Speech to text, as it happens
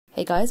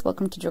Hey guys,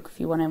 welcome to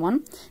Geography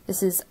 101.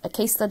 This is a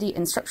case study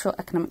in structural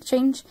economic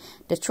change,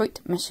 Detroit,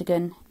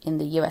 Michigan in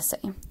the USA.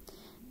 I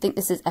think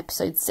this is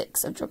episode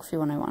 6 of Geography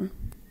 101.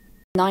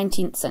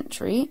 19th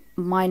century,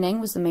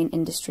 mining was the main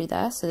industry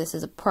there, so this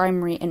is a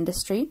primary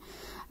industry.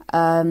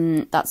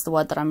 That's the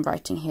word that I'm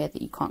writing here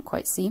that you can't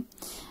quite see.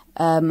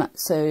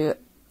 So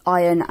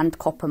iron and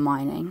copper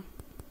mining.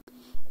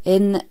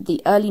 In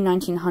the early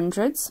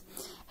 1900s,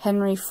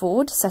 Henry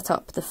Ford set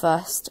up the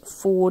first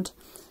Ford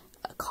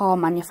car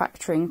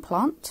manufacturing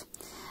plant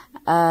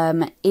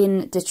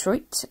in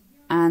Detroit,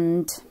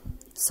 and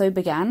so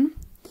began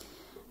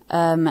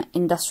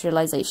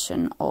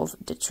industrialization of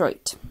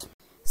Detroit.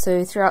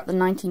 So throughout the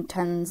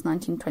 1910s,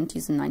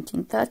 1920s and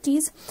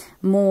 1930s,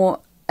 more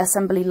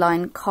assembly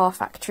line car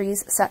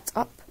factories set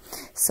up.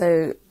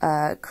 So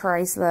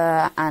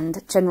Chrysler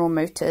and General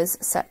Motors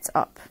set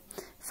up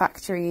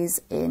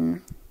factories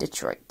in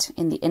Detroit,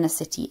 in the inner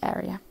city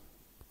area.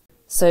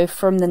 So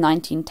from the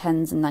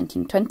 1910s and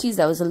 1920s,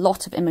 there was a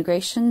lot of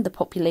immigration. The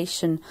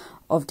population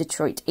of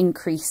Detroit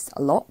increased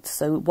a lot.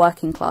 So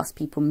working class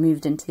people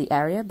moved into the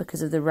area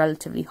because of the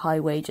relatively high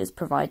wages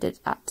provided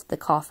at the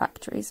car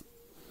factories.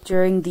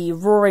 During the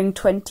Roaring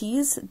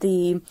 20s,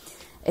 the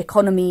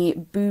economy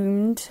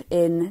boomed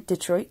in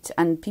Detroit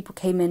and people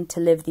came in to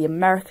live the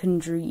American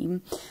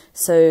dream.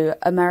 So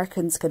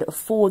Americans could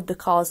afford the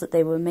cars that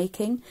they were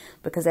making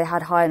because they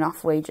had high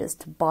enough wages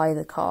to buy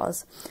the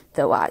cars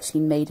that were actually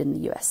made in the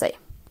USA.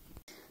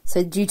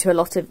 So due to a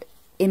lot of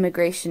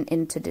immigration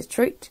into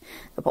Detroit,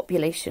 the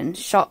population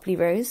sharply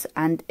rose,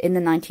 and in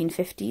the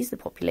 1950s the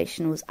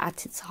population was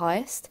at its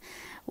highest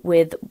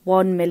with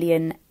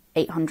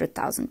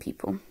 1,800,000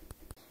 people.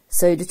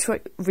 So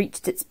Detroit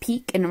reached its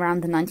peak in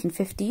around the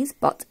 1950s,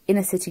 but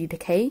inner city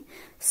decay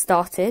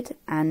started,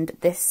 and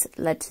this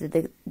led to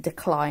the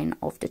decline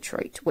of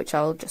Detroit, which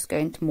I'll just go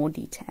into more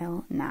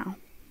detail now.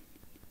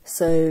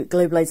 So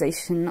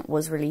globalization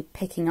was really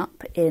picking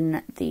up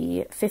in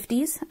the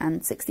 50s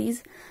and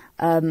 60s.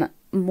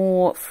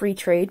 More free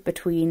trade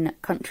between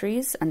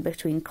countries and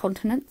between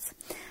continents.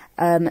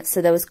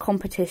 So there was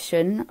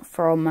competition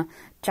from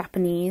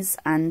Japanese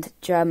and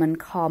German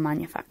car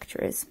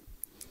manufacturers.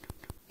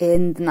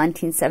 In the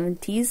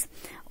 1970s,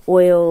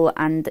 oil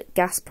and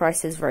gas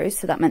prices rose,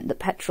 so that meant that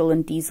petrol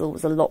and diesel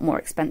was a lot more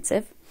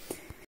expensive.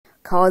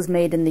 Cars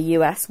made in the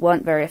US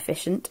weren't very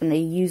efficient and they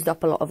used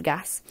up a lot of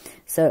gas,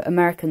 so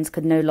Americans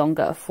could no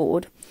longer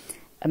afford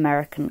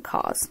American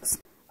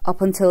cars. Up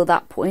until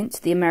that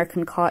point, the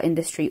American car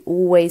industry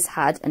always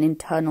had an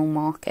internal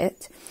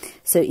market,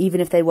 so even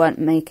if they weren't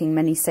making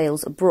many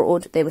sales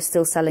abroad, they were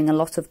still selling a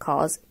lot of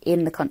cars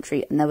in the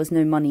country and there was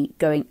no money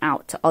going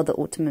out to other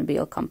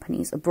automobile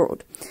companies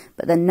abroad.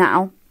 But then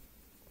now,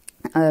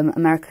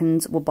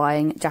 Americans were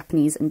buying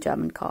Japanese and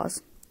German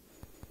cars.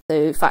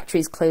 So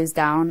factories closed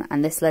down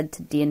and this led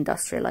to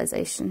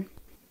deindustrialization.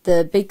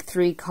 The big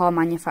three car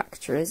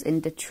manufacturers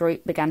in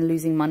Detroit began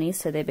losing money,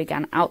 so they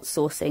began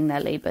outsourcing their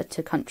labour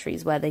to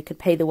countries where they could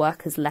pay the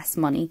workers less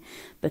money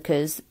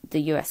because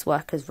the US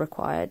workers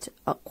required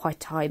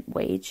quite a high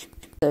wage.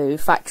 So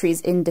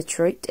factories in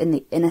Detroit, in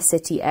the inner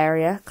city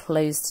area,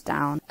 closed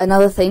down.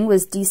 Another thing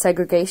was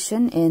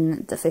desegregation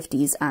in the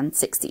 50s and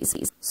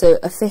 60s. So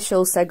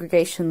official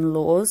segregation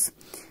laws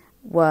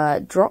were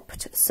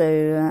dropped,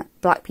 so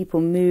black people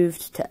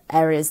moved to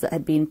areas that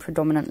had been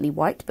predominantly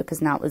white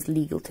because now it was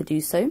legal to do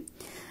so.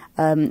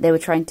 They were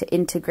trying to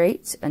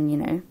integrate and, you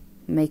know,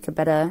 make a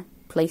better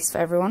place for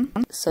everyone.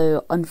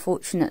 So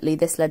unfortunately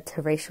this led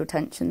to racial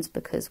tensions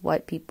because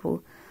white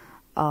people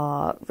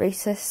are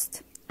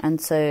racist, and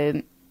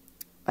so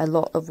a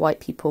lot of white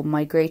people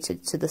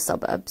migrated to the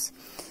suburbs,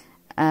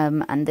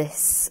 and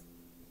this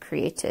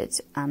created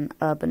an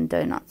urban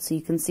donut. So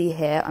you can see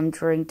here I'm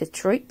drawing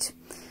Detroit.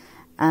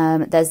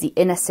 There's the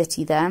inner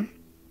city there,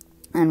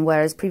 and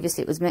whereas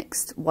previously it was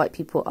mixed, white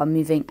people are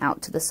moving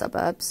out to the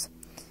suburbs.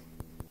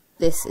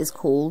 This is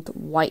called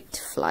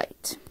white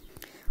flight.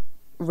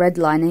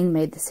 Redlining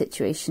made the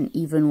situation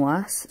even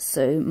worse,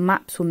 so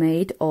maps were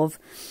made of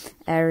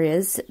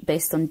areas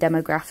based on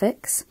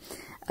demographics,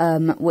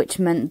 which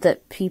meant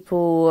that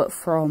people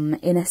from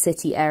inner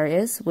city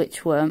areas,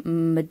 which were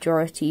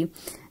majority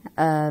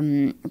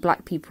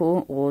black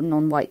people or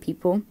non-white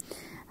people,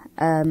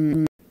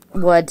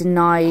 were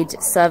denied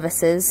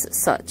services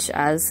such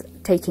as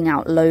taking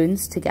out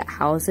loans to get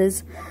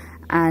houses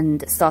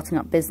and starting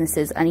up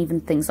businesses and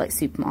even things like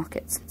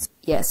supermarkets.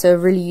 Yeah, so a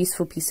really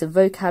useful piece of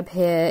vocab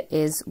here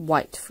is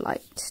white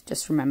flight.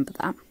 Just remember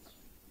that.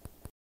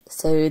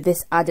 So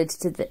this added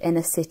to the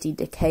inner city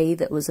decay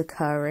that was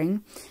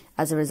occurring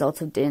as a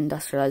result of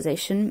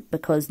deindustrialization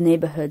because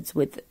neighborhoods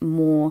with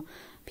more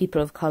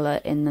people of color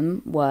in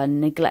them were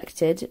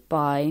neglected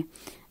by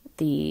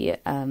the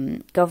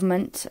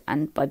government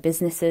and by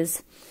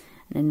businesses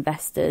and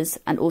investors,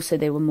 and also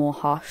they were more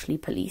harshly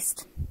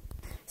policed.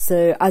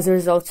 So as a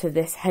result of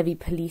this heavy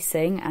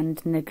policing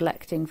and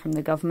neglecting from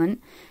the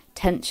government,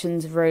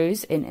 tensions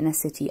rose in inner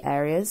city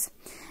areas,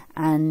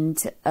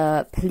 and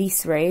a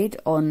police raid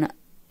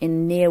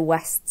in near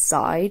West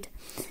Side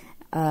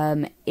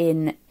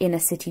in inner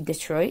city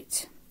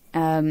Detroit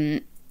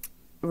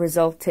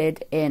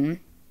resulted in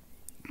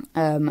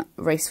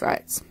race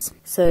riots.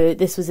 So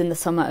this was in the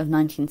summer of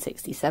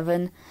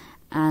 1967,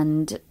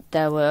 and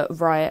there were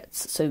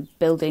riots, so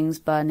buildings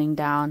burning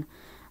down,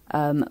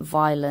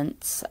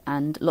 violence,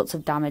 and lots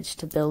of damage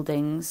to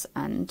buildings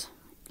and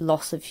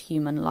loss of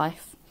human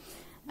life.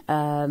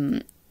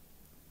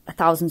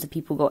 Thousands of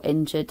people got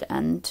injured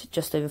and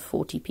just over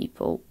 40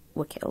 people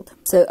were killed.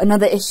 So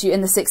another issue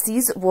in the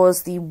 60s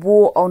was the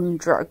war on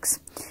drugs.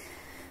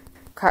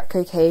 Crack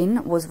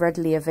cocaine was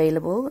readily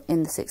available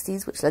in the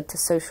 60s, which led to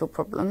social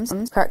problems.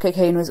 Crack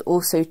cocaine was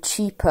also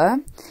cheaper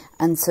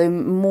and so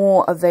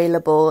more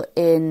available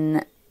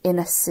in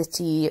inner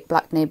city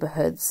black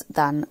neighbourhoods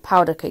than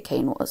powder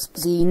cocaine was.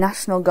 The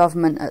national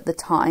government at the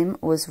time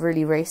was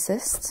really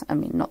racist. I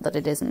mean, not that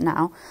it isn't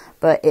now,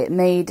 but it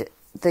made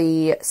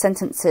the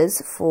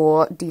sentences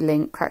for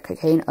dealing crack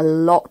cocaine a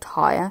lot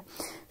higher.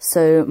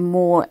 So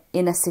more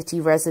inner city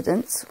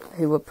residents,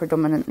 who were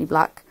predominantly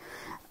black,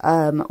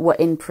 were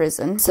in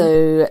prison.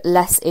 So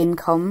less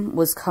income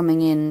was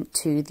coming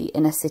into the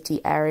inner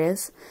city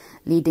areas,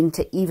 leading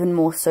to even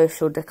more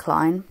social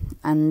decline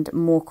and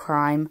more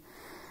crime.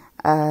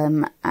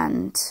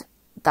 And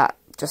that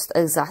just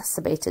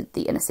exacerbated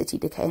the inner city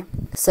decay.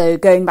 So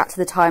going back to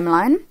the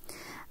timeline,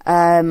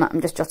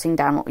 I'm just jotting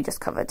down what we just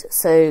covered.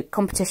 So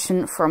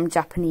competition from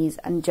Japanese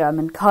and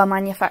German car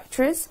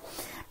manufacturers,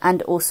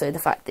 and also the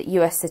fact that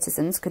US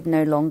citizens could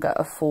no longer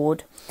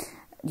afford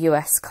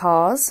US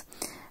cars,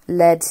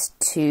 led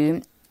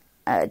to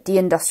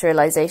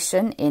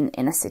deindustrialisation in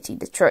inner city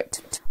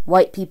Detroit.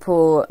 White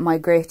people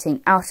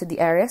migrating out of the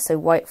area, so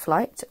white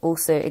flight,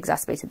 also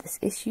exacerbated this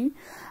issue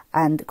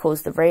and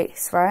caused the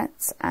race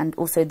riots, and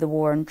also the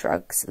war on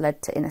drugs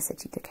led to inner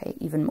city decay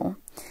even more.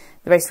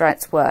 The race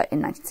riots were in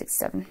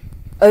 1967.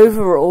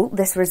 Overall,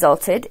 this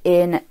resulted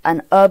in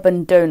an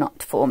urban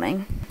donut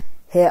forming.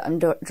 Here I'm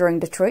drawing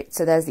Detroit,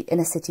 so there's the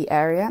inner city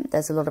area.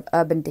 There's a lot of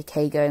urban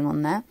decay going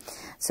on there.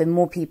 So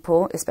more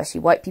people,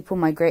 especially white people,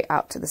 migrate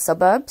out to the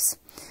suburbs.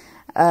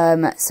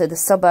 So the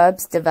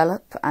suburbs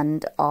develop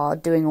and are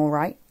doing all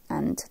right,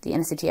 and the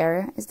inner city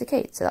area is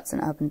decayed. So that's an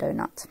urban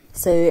donut.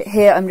 So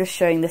here I'm just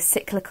showing the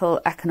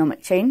cyclical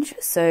economic change.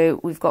 So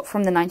we've got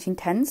from the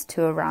 1910s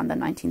to around the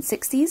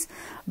 1960s,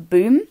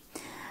 boom.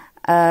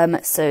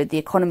 So the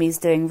economy is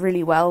doing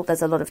really well.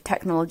 There's a lot of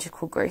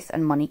technological growth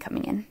and money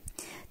coming in.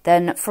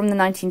 Then from the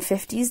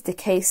 1950s,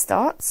 decay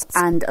starts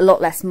and a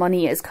lot less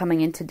money is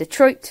coming into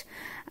Detroit.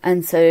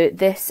 And so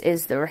this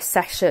is the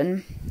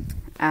recession,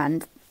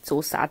 and it's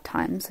all sad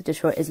times.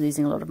 Detroit is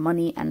losing a lot of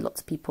money and lots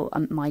of people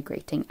are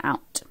migrating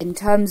out. In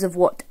terms of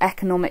what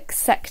economic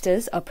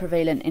sectors are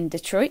prevalent in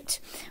Detroit,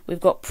 we've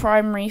got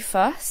primary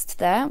first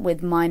there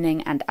with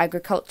mining and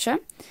agriculture.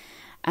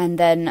 And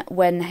then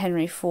when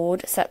Henry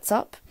Ford sets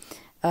up,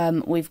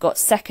 we've got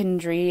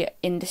secondary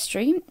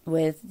industry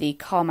with the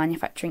car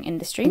manufacturing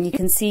industry. And you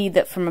can see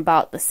that from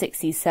about the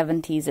 60s,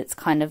 70s, it's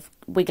kind of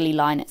wiggly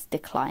line, it's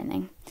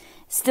declining.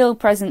 Still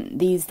present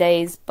these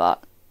days,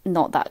 but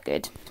not that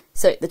good.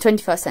 So the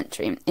 21st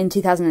century. In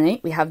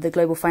 2008, we have the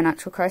global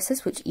financial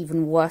crisis, which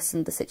even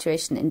worsened the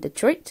situation in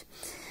Detroit.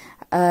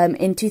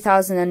 In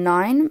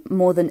 2009,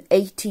 more than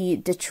 80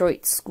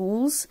 Detroit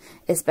schools,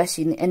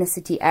 especially in the inner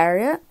city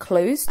area,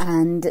 closed.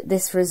 And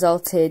this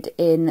resulted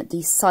in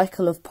the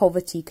cycle of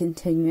poverty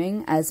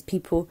continuing as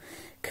people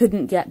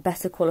couldn't get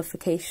better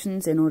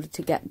qualifications in order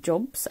to get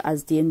jobs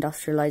as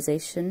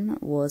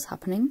deindustrialization was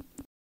happening.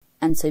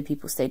 And so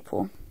people stayed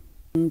poor.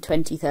 In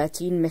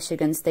 2013,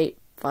 Michigan State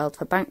filed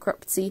for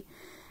bankruptcy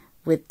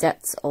with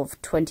debts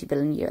of $20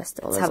 billion US.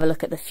 Let's have a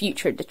look at the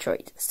future of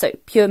Detroit. So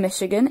Pure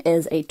Michigan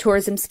is a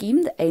tourism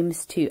scheme that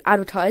aims to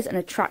advertise and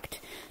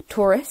attract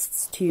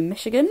tourists to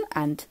Michigan,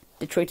 and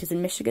Detroit is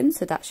in Michigan,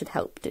 so that should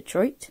help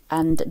Detroit.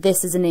 And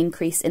this is an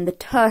increase in the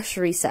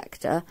tertiary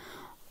sector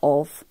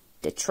of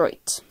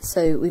Detroit.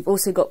 So we've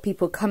also got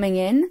people coming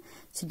in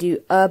to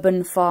do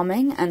urban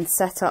farming and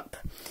set up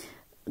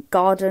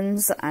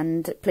gardens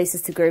and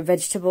places to grow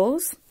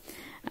vegetables.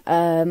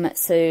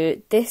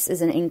 So this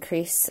is an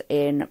increase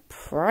in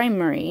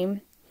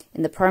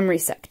the primary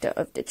sector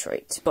of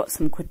Detroit. Got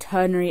some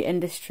quaternary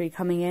industry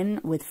coming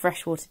in with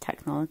freshwater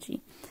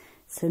technology.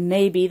 So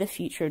maybe the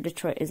future of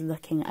Detroit is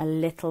looking a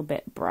little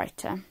bit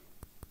brighter.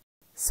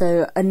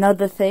 So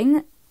another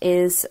thing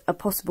is a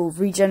possible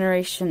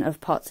regeneration of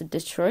parts of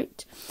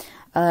Detroit.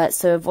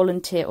 So a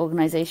volunteer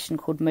organisation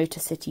called Motor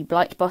City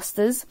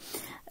Blightbusters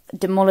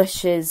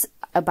demolishes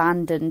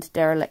abandoned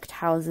derelict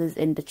houses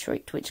in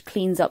Detroit, which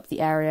cleans up the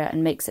area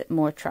and makes it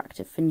more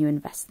attractive for new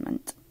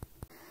investment.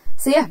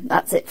 So yeah,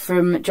 that's it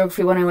from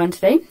Geography 101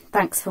 today.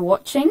 Thanks for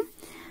watching.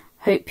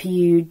 Hope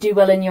you do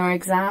well in your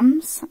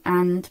exams,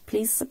 and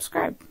please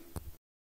subscribe.